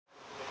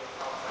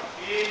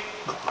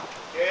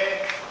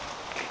Okay.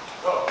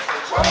 Go.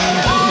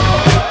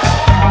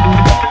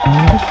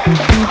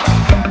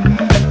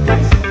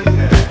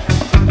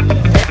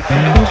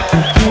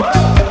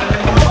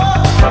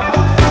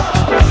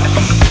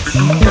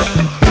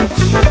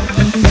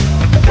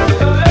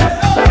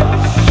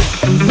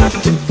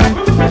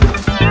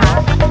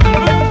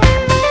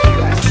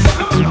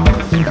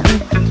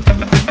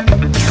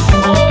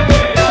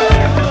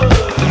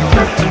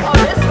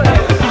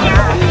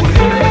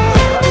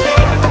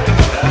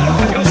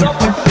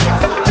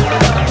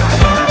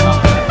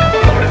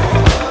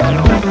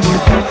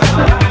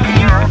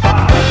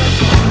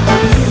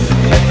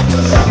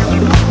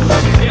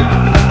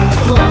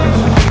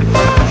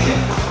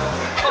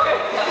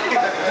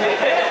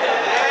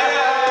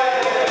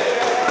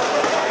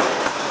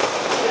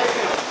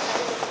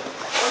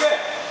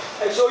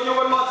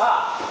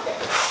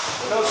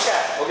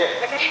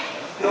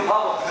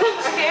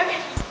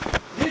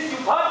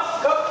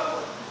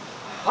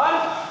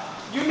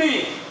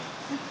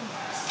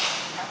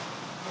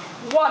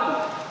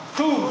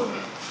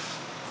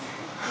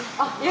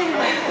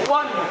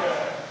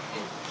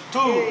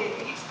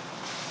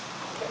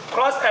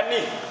 Cross and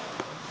knee.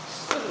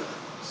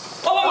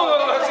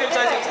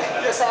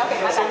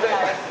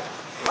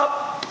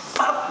 Up,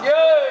 up,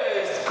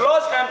 yes.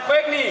 Cross and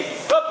fake knee.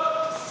 Up.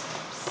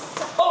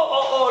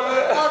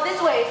 Oh,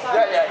 this way.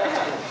 Sorry. Yeah.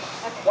 Okay.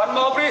 One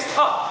more, please.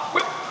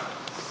 Whip.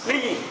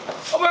 Knee.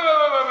 Wait.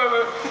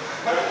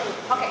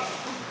 Okay.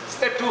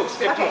 Step two.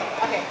 Okay.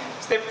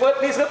 Step first,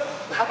 please.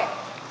 Okay.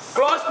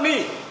 Cross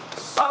knee.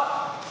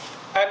 Up.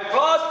 And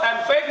cross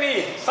and fake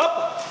knee.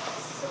 Up.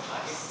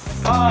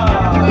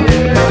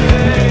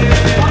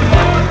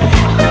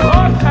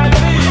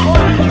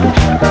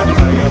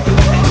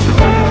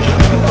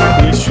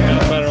 Which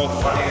number of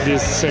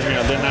this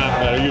seminar? The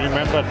number. You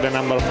remember the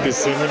number of this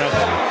seminar?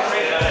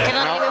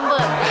 Cannot remember.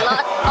 A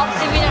lot of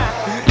seminar.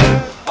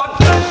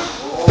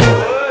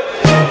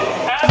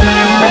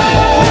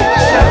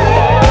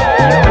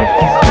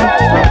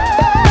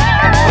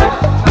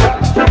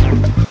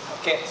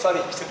 Okay,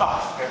 sorry.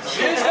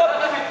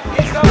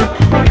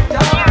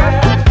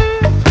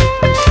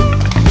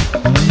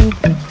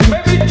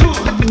 Maybe two.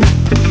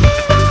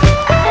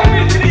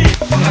 Maybe three.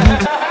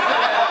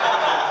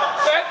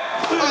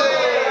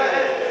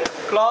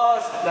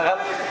 Close. Up.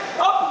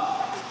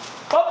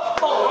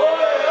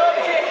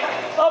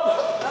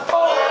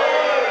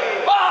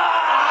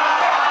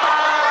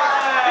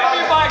 Give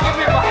me five.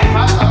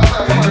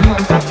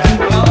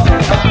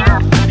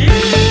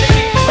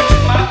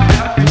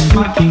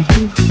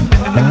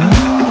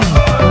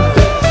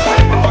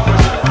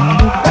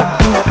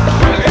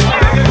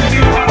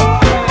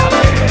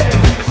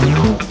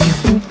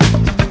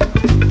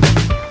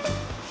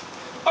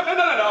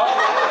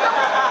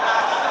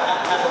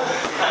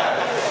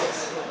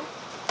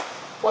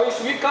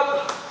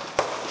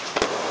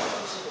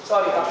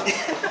 Sorry,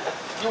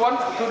 you want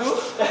to do?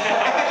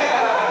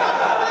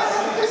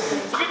 Yes,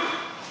 good.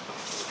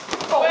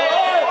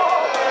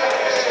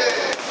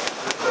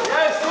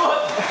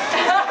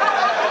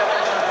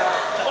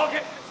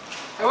 Okay.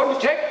 I want to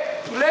check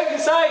leg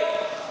inside.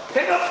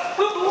 Take up.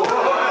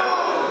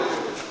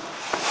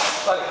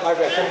 Sorry, my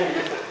bad.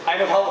 I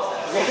know how.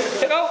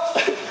 Take out.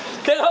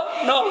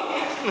 No.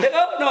 Take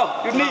out.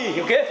 No. You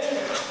knee. Okay.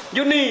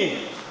 You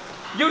knee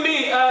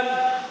and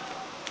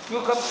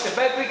you come step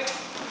back quick.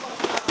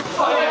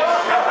 Sorry,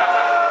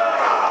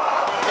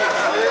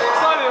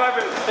 my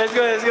bad. It's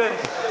good.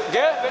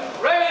 Okay.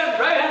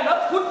 Right hand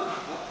up. Good.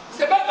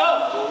 Step back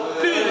up.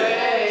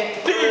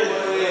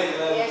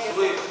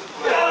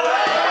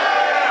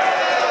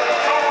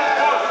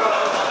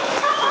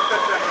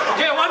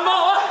 Okay, one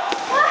more.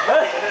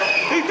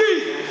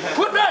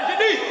 Put that.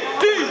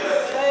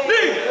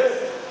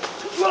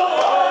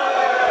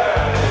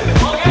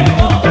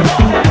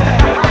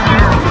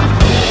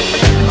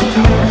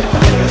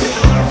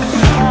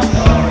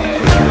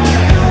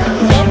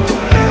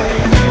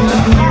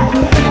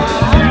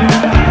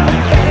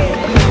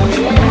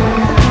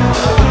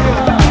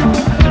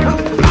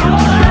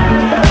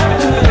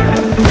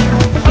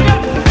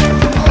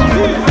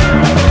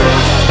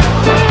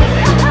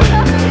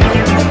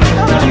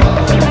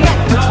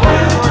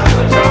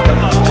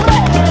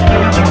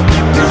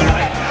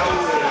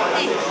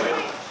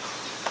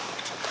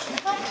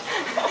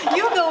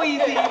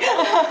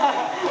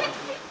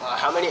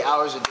 How many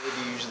hours a day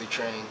do you usually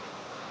train?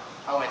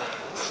 How many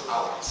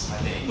hours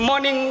a day?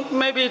 Morning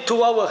maybe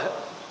 2 hours.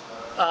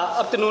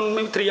 Afternoon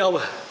maybe 3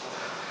 hours.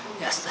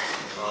 Yes.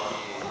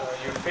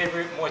 Your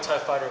favorite Muay Thai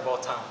fighter of all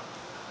time?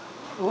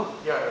 Who?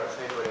 Your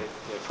favorite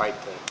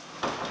fighter.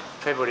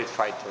 Favorite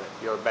fighter.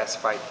 Your best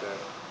fighter.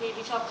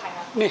 พี่ชอบใครน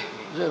ะ นี่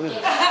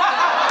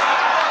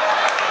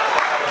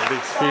The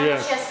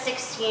experience. She has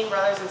 16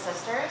 brothers and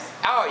sisters.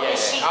 Oh, yeah. Is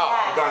she, Oh,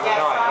 yes, Duangdawnoi,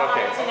 so I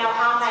okay. wanted to know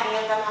how many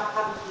of them have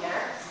come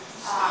here.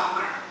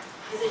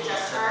 Is it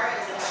just her?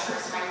 Is it her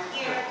first time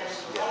here? Does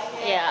she like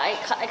it?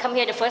 Yeah, I come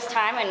here the first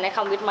time and I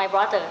come with my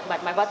brother, but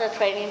my brother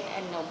training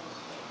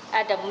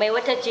at the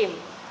Mayweather Gym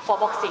for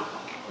boxing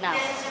now.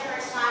 This is your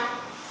first time?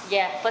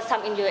 Yeah, first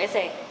time in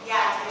USA.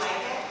 Yeah, do you like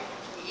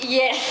it?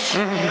 Yes.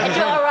 And to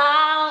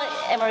around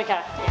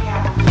America.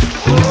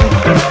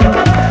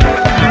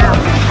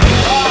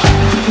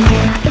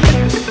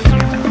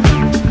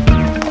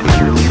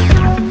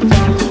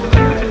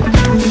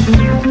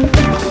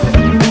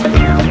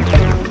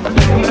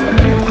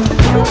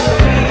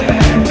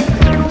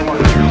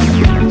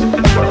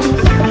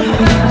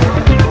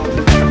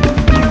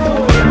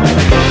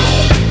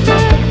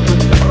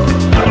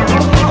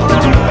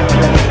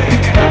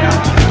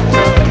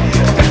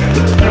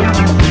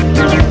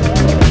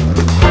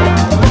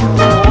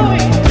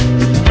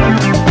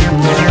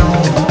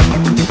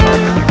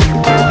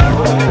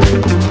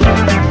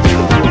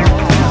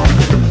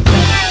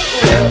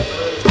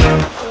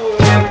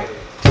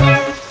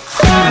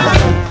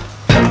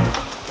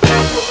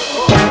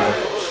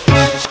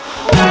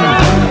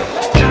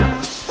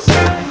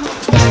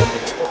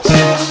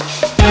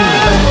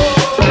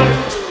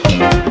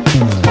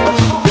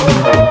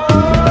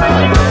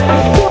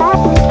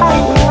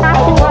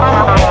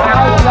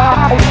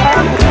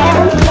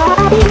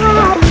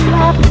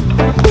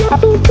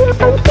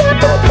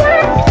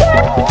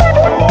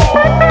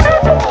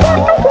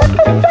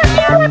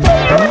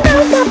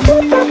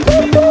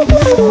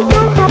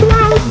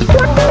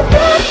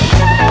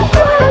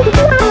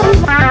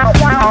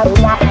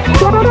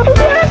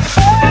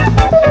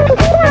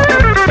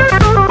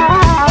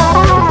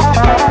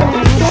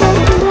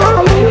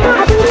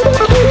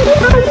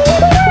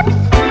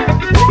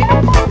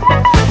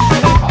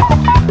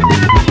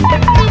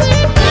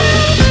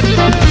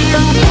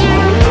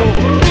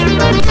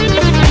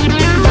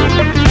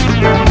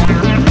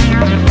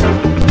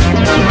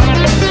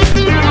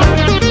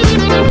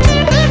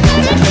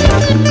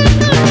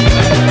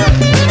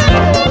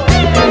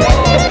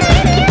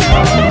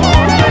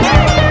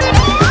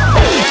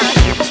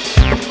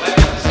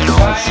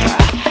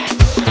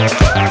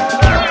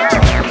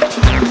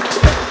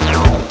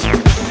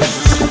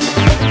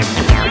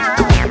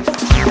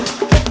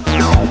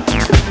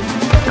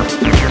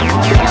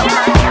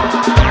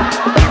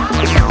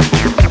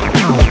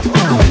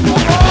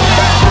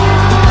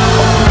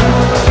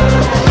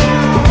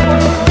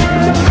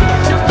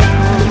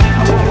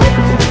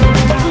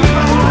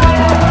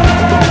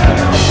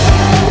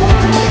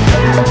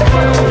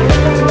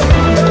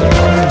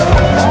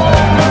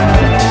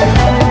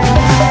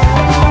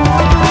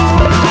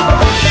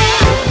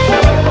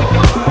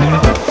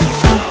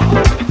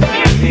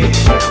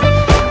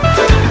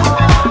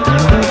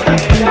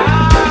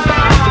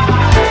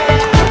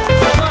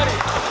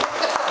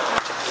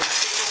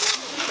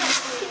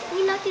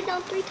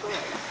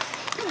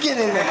 Get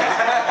in there.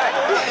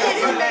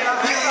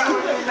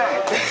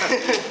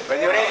 When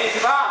you're ready,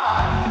 Siva.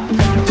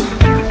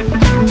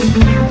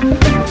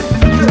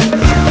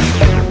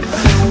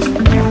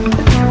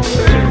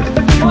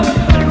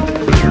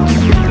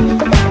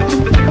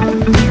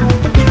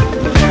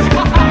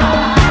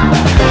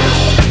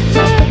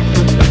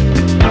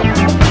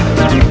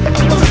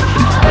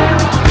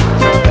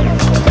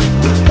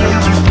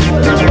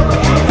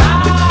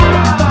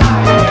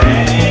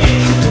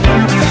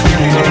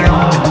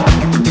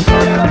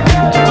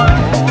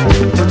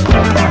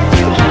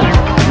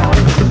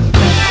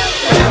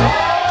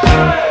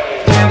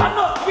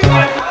 We'll be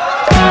right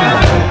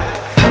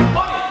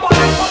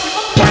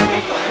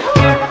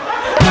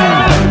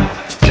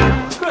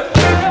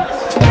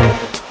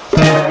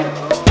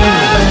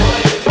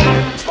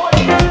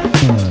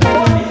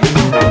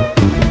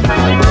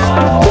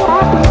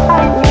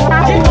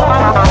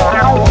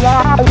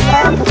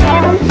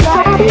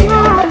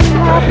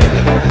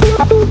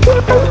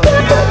back.